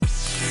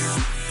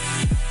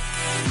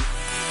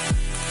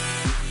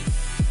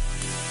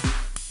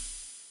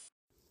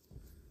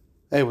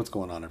Hey, what's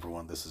going on,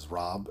 everyone? This is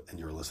Rob, and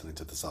you're listening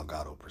to the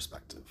Salgado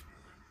Perspective.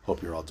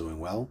 Hope you're all doing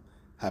well.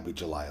 Happy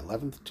July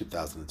 11th,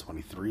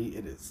 2023.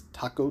 It is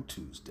Taco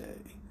Tuesday,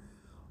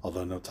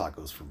 although no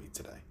tacos for me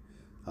today.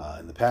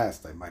 In the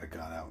past, I might have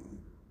gone out and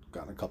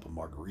gotten a couple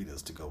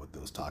margaritas to go with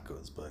those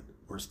tacos, but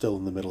we're still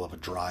in the middle of a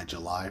dry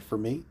July for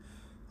me,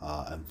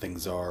 and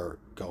things are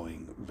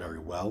going very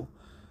well.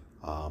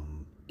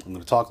 I'm going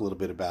to talk a little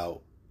bit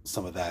about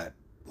some of that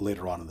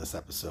later on in this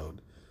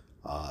episode,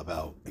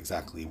 about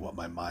exactly what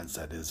my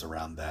mindset is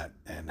around that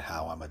and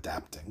how I'm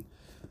adapting.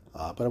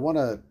 But I want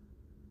to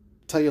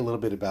tell you a little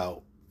bit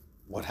about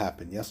what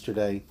happened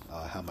yesterday,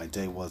 how my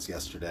day was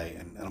yesterday,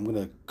 and I'm going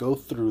to go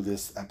through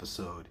this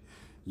episode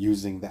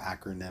using the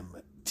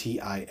acronym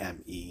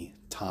TIME,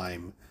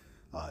 time.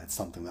 It's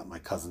something that my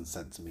cousin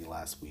sent to me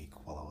last week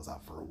while I was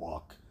out for a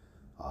walk.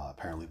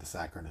 Apparently, this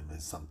acronym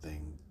is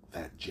something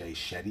that Jay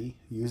Shetty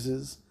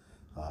uses.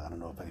 I don't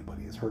know if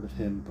anybody has heard of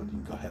him, but you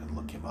can go ahead and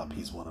look him up.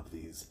 He's one of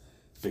these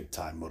big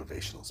time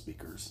motivational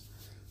speakers.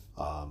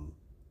 A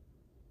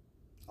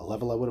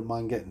level I wouldn't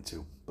mind getting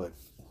to, but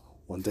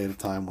one day at a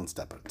time, one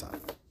step at a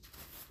time.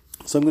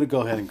 So I'm going to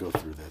go ahead and go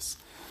through this.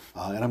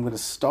 And I'm going to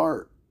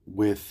start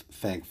with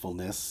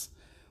thankfulness,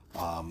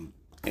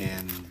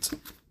 and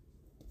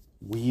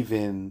weave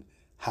in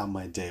how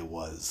my day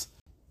was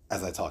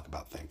as I talk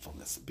about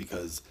thankfulness.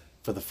 Because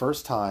for the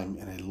first time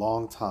in a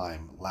long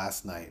time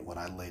last night when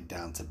I laid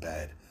down to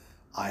bed,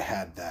 I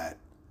had that,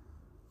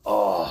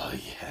 oh,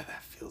 yeah,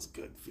 that feels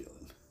good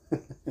feeling.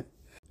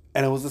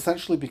 And it was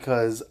essentially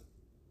because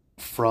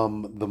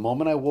from the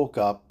moment I woke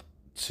up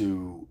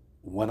to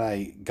when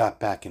I got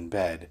back in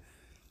bed,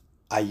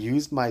 I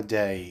used my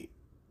day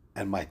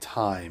and my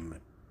time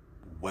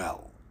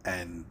well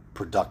and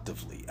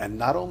productively. And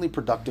not only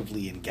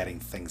productively in getting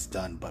things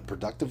done, but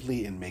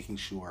productively in making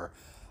sure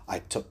I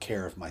took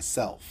care of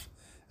myself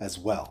as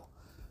well.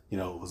 You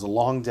know, it was a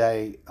long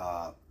day,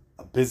 a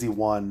busy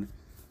one.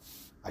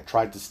 I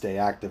tried to stay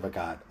active. I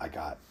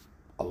got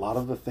a lot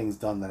of the things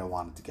done that I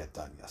wanted to get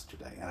done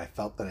yesterday, and I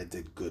felt that I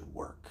did good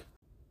work.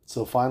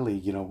 So finally,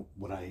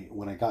 when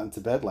I got into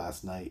bed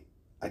last night,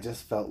 I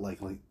just felt like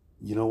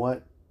you know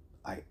what?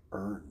 I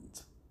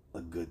earned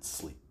a good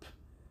sleep.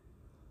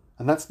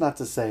 And that's not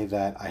to say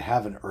that I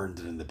haven't earned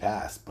it in the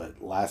past,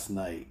 but last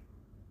night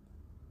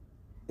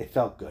it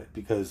felt good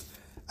because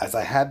as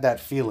I had that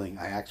feeling,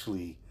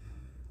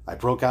 I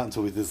broke out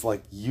into this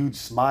like huge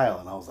smile,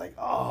 and I was like,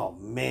 "Oh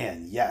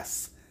man,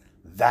 yes.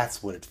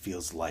 That's what it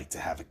feels like to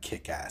have a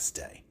kick-ass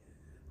day."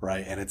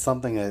 Right? And it's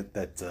something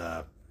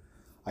that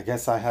I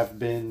guess I have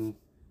been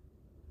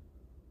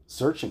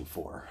searching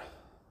for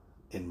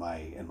in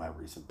my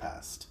recent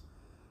past.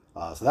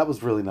 So that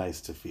was really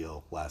nice to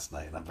feel last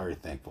night, and I'm very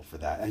thankful for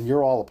that. And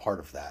you're all a part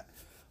of that,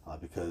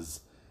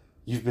 because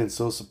you've been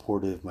so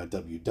supportive. My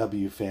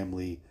WW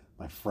family,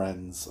 my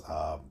friends.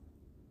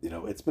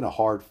 It's been a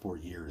hard 4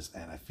 years,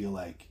 and I feel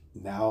like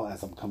now,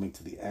 as I'm coming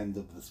to the end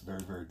of this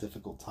very, very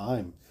difficult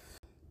time,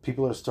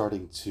 people are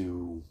starting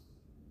to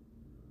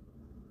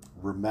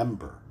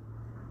remember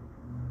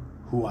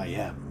who I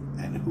am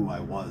and who I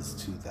was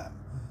to them,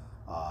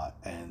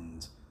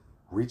 and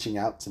reaching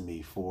out to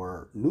me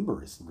for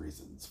numerous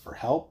reasons, for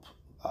help,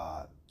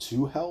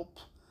 to help,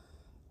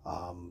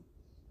 um,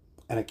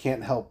 and I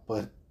can't help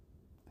but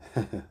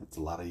that's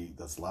a lot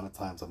of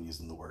times I'm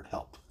using the word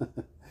help,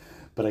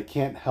 but I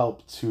can't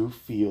help to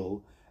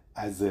feel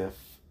as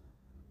if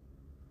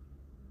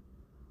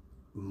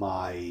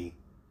my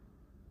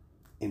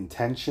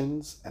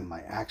intentions and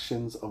my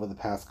actions over the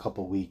past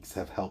couple weeks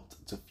have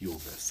helped to fuel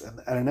this.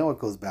 And I know it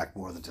goes back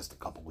more than just a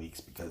couple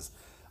weeks because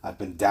I've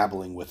been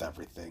dabbling with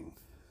everything,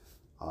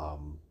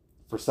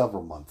 for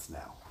several months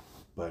now.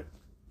 But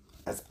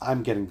as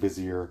I'm getting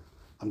busier,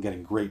 I'm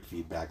getting great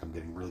feedback. I'm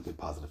getting really good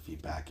positive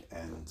feedback.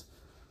 And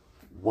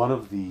one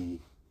of the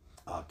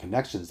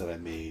connections that I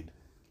made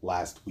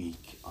last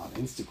week on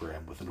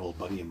Instagram with an old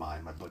buddy of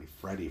mine, my buddy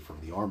Freddie from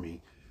the Army,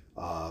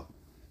 uh,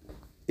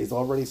 is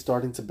already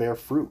starting to bear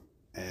fruit.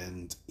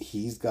 And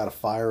he's got a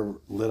fire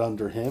lit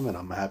under him, and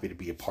I'm happy to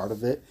be a part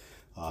of it.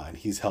 And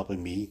he's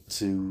helping me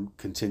to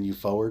continue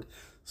forward.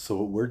 So,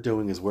 what we're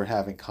doing is we're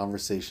having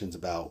conversations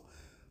about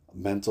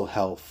mental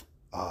health,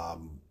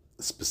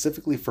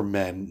 specifically for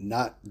men,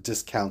 not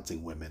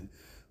discounting women,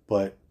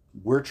 but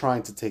we're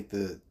trying to take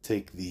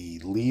the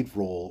lead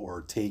role,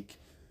 or take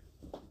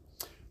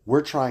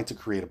we're trying to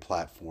create a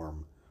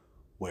platform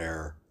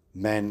where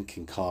men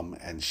can come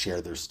and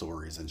share their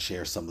stories and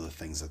share some of the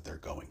things that they're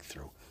going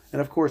through. And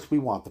of course, we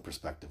want the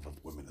perspective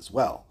of women as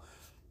well,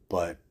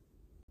 but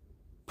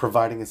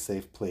providing a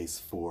safe place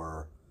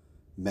for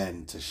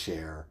men to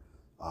share,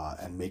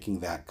 and making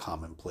that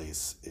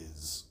commonplace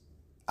is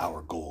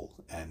our goal.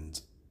 And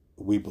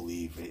we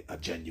believe a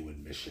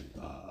genuine mission,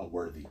 a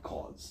worthy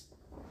cause.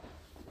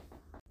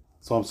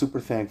 So I'm super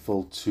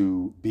thankful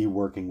to be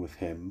working with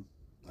him.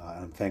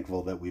 And I'm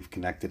thankful that we've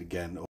connected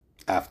again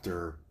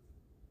after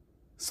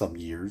some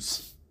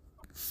years.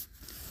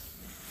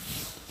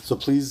 So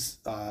please,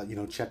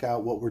 check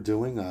out what we're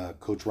doing.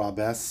 Coach Rob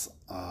S,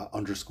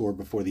 underscore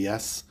before the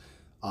S,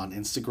 on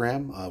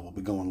Instagram. We'll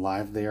be going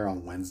live there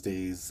on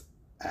Wednesdays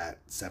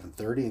at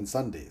 7:30 and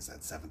Sundays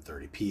at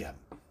 7:30 p.m.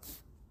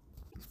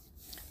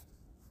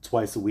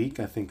 Twice a week.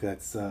 I think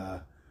that's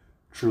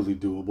truly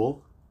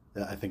doable.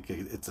 I think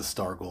it's a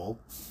star goal.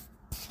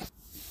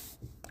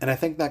 And I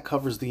think that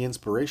covers the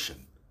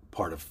inspiration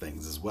part of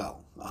things as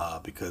well,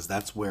 because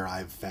that's where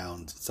I've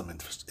found some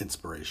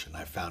inspiration.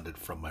 I found it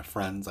from my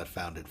friends. I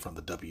found it from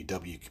the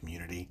WW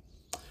community,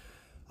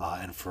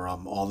 and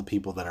from all the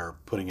people that are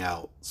putting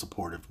out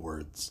supportive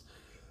words.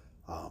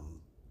 So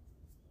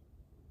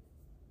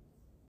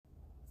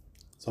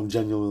I'm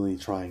genuinely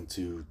trying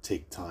to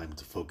take time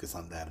to focus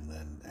on that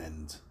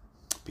and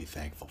be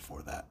thankful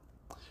for that.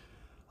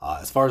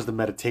 As far as the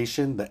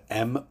meditation, the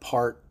M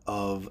part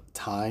of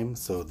time,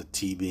 so the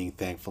T being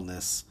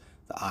thankfulness,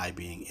 the I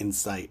being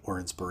insight or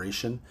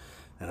inspiration,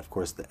 and of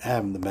course the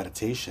M, the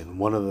meditation,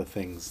 one of the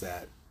things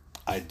that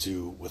I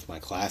do with my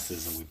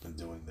classes, and we've been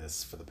doing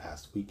this for the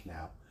past week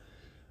now,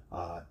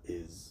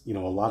 is, a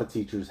lot of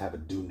teachers have a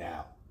do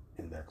now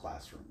in their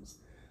classrooms.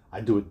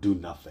 I do a do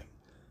nothing.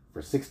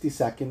 For 60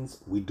 seconds,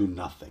 we do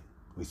nothing.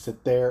 We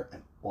sit there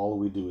and all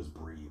we do is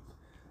breathe.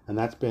 And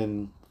that's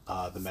been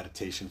the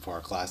meditation for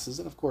our classes.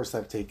 And of course,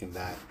 I've taken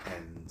that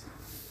and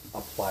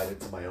applied it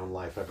to my own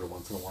life every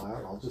once in a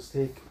while. I'll just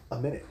take a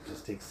minute,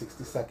 just take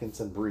 60 seconds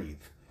and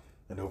breathe.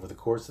 And over the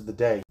course of the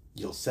day,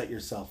 you'll set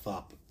yourself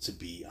up to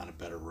be on a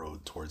better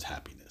road towards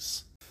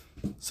happiness.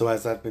 So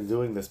as I've been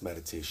doing this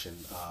meditation,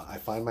 I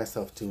find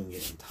myself doing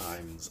it in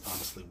times,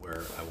 honestly,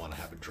 where I want to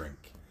have a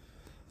drink.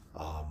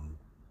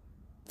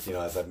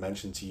 As I've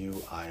mentioned to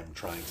you, I am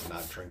trying to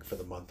not drink for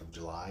the month of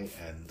July,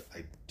 and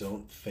I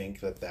don't think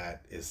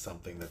that is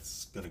something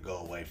that's going to go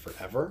away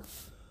forever.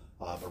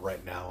 But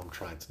right now, I'm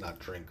trying to not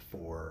drink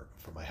for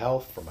my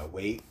health, for my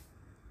weight,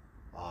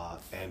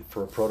 and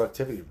for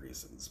productivity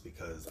reasons.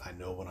 Because I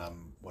know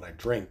when I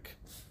drink,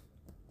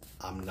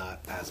 I'm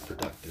not as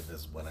productive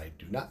as when I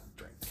do not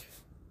drink.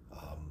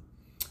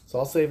 So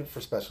I'll save it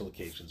for special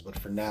occasions, but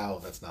for now,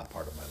 that's not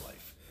part of my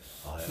life.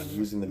 And I'm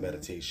using the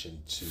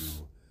meditation to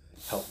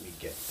help me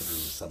get through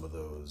some of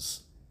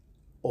those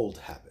old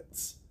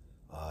habits.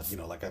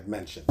 Like I've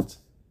mentioned,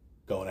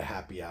 going to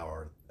happy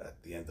hour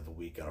at the end of a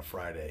week on a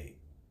Friday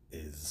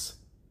is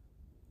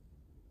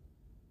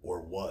or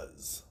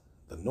was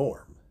the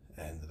norm.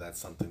 And that's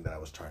something that I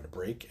was trying to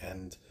break.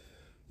 And,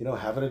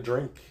 having a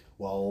drink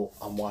while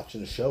I'm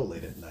watching a show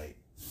late at night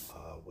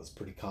was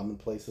pretty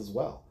commonplace as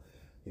well.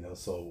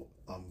 So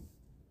I'm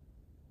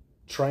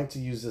trying to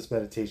use this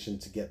meditation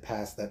to get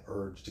past that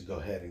urge to go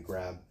ahead and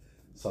grab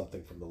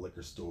something from the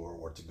liquor store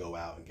or to go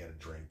out and get a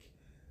drink.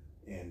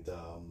 And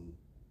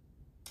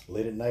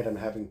late at night, I'm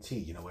having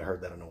tea. I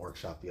heard that in a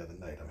workshop the other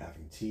night. I'm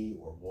having tea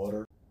or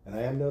water. And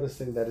I am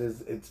noticing that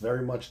it's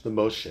very much the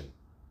motion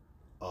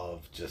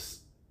of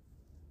just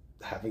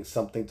having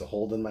something to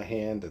hold in my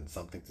hand and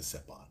something to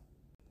sip on.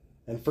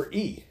 And for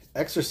E,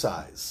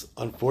 exercise.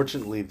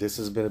 Unfortunately, this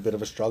has been a bit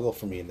of a struggle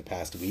for me in the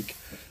past week.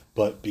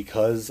 But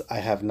because I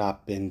have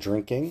not been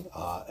drinking,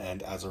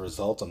 and as a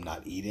result, I'm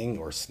not eating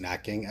or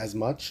snacking as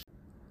much,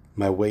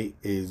 my weight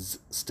is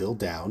still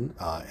down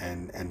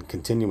and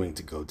continuing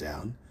to go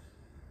down.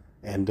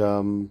 And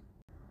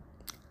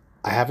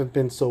I haven't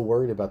been so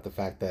worried about the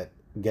fact that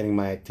getting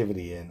my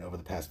activity in over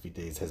the past few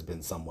days has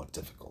been somewhat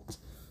difficult.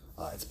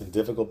 It's been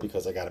difficult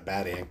because I got a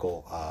bad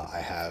ankle. I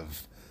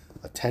have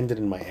a tendon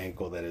in my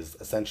ankle that is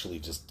essentially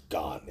just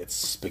gone. It's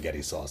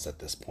spaghetti sauce at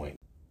this point.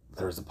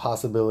 There's a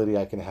possibility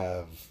I can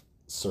have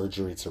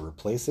surgery to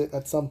replace it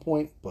at some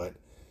point, but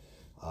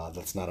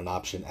that's not an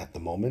option at the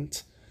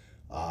moment.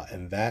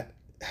 And that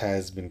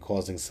has been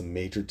causing some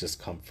major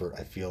discomfort.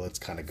 I feel it's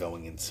kind of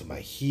going into my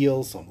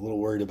heel, so I'm a little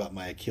worried about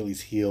my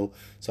Achilles heel.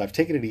 So I've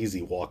taken it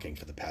easy walking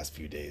for the past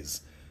few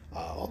days,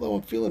 although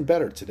I'm feeling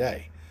better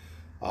today.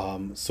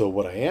 So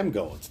what I am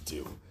going to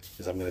do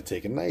is I'm going to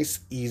take a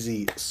nice,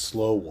 easy,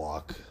 slow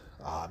walk,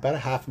 about a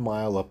half a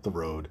mile up the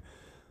road,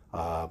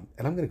 and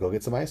I'm going to go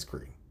get some ice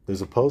cream.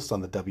 There's a post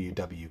on the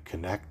WW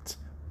Connect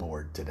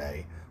board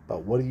today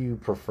about what do you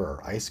prefer,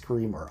 ice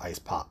cream or ice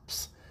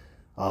pops?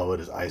 Oh, it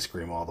is ice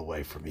cream all the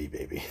way for me,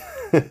 baby.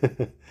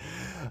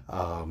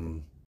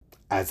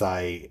 As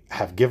I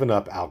have given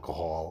up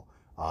alcohol,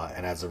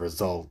 and as a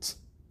result,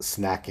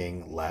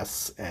 snacking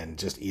less and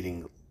just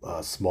eating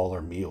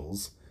smaller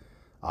meals.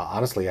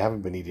 Honestly, I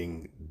haven't been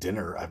eating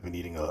dinner. I've been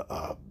eating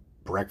a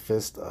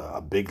breakfast,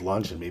 a big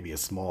lunch, and maybe a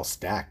small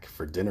snack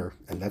for dinner,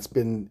 and that's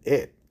been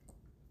it.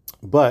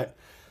 But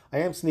I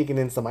am sneaking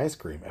in some ice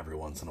cream every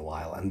once in a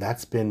while, and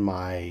that's been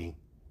my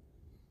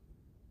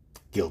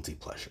guilty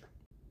pleasure.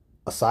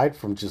 Aside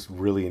from just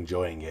really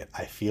enjoying it,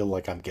 I feel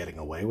like I'm getting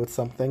away with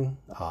something.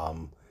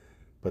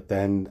 But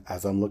then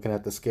as I'm looking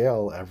at the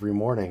scale every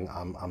morning,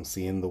 I'm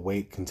seeing the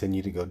weight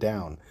continue to go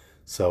down.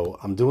 So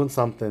I'm doing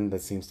something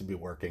that seems to be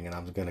working, and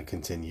I'm going to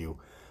continue.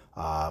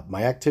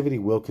 My activity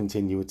will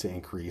continue to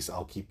increase.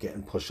 I'll keep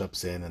getting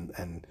push-ups in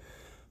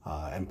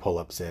and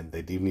pull-ups in.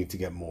 They do need to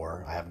get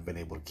more. I haven't been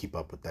able to keep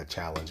up with that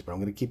challenge, but I'm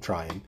going to keep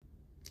trying.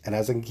 And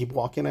as I can keep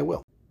walking, I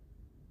will.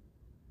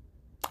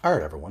 All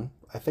right, everyone.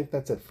 I think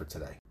that's it for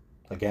today.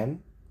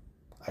 Again,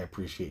 I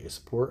appreciate your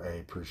support. I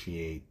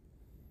appreciate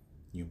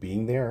you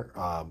being there.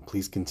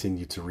 Please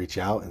continue to reach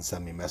out and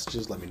send me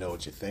messages. Let me know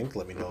what you think.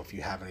 Let me know if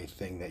you have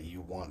anything that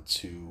you want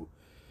to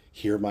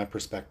hear my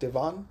perspective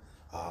on.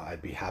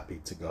 I'd be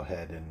happy to go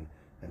ahead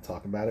and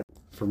talk about it.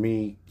 For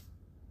me,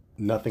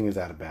 nothing is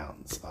out of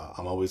bounds.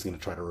 I'm always going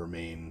to try to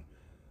remain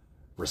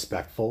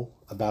respectful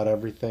about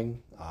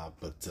everything,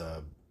 but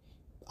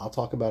I'll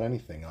talk about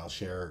anything. I'll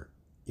share,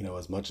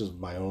 as much of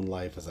my own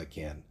life as I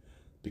can,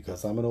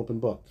 because I'm an open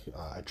book.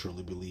 I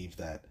truly believe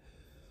that,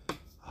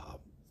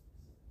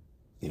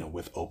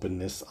 with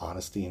openness,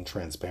 honesty, and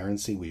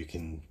transparency, we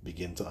can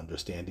begin to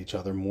understand each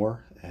other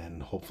more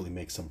and hopefully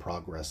make some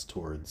progress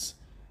towards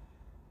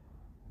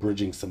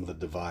bridging some of the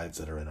divides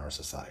that are in our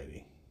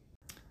society.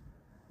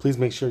 Please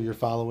make sure you're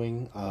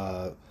following,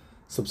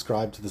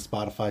 subscribe to the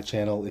Spotify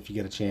channel if you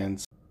get a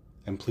chance,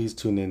 and please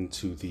tune in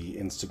to the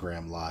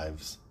Instagram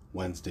lives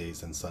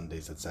Wednesdays and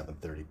Sundays at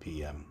 7:30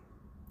 p.m.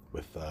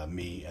 with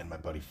me and my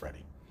buddy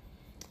Freddie.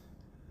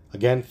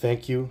 Again,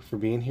 thank you for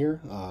being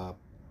here.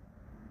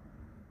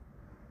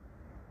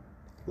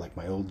 Like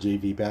my old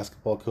JV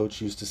basketball coach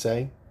used to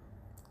say,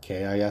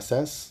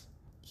 KISS,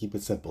 keep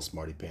it simple,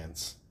 smarty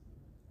pants.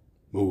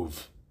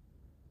 Move.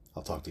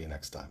 I'll talk to you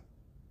next time.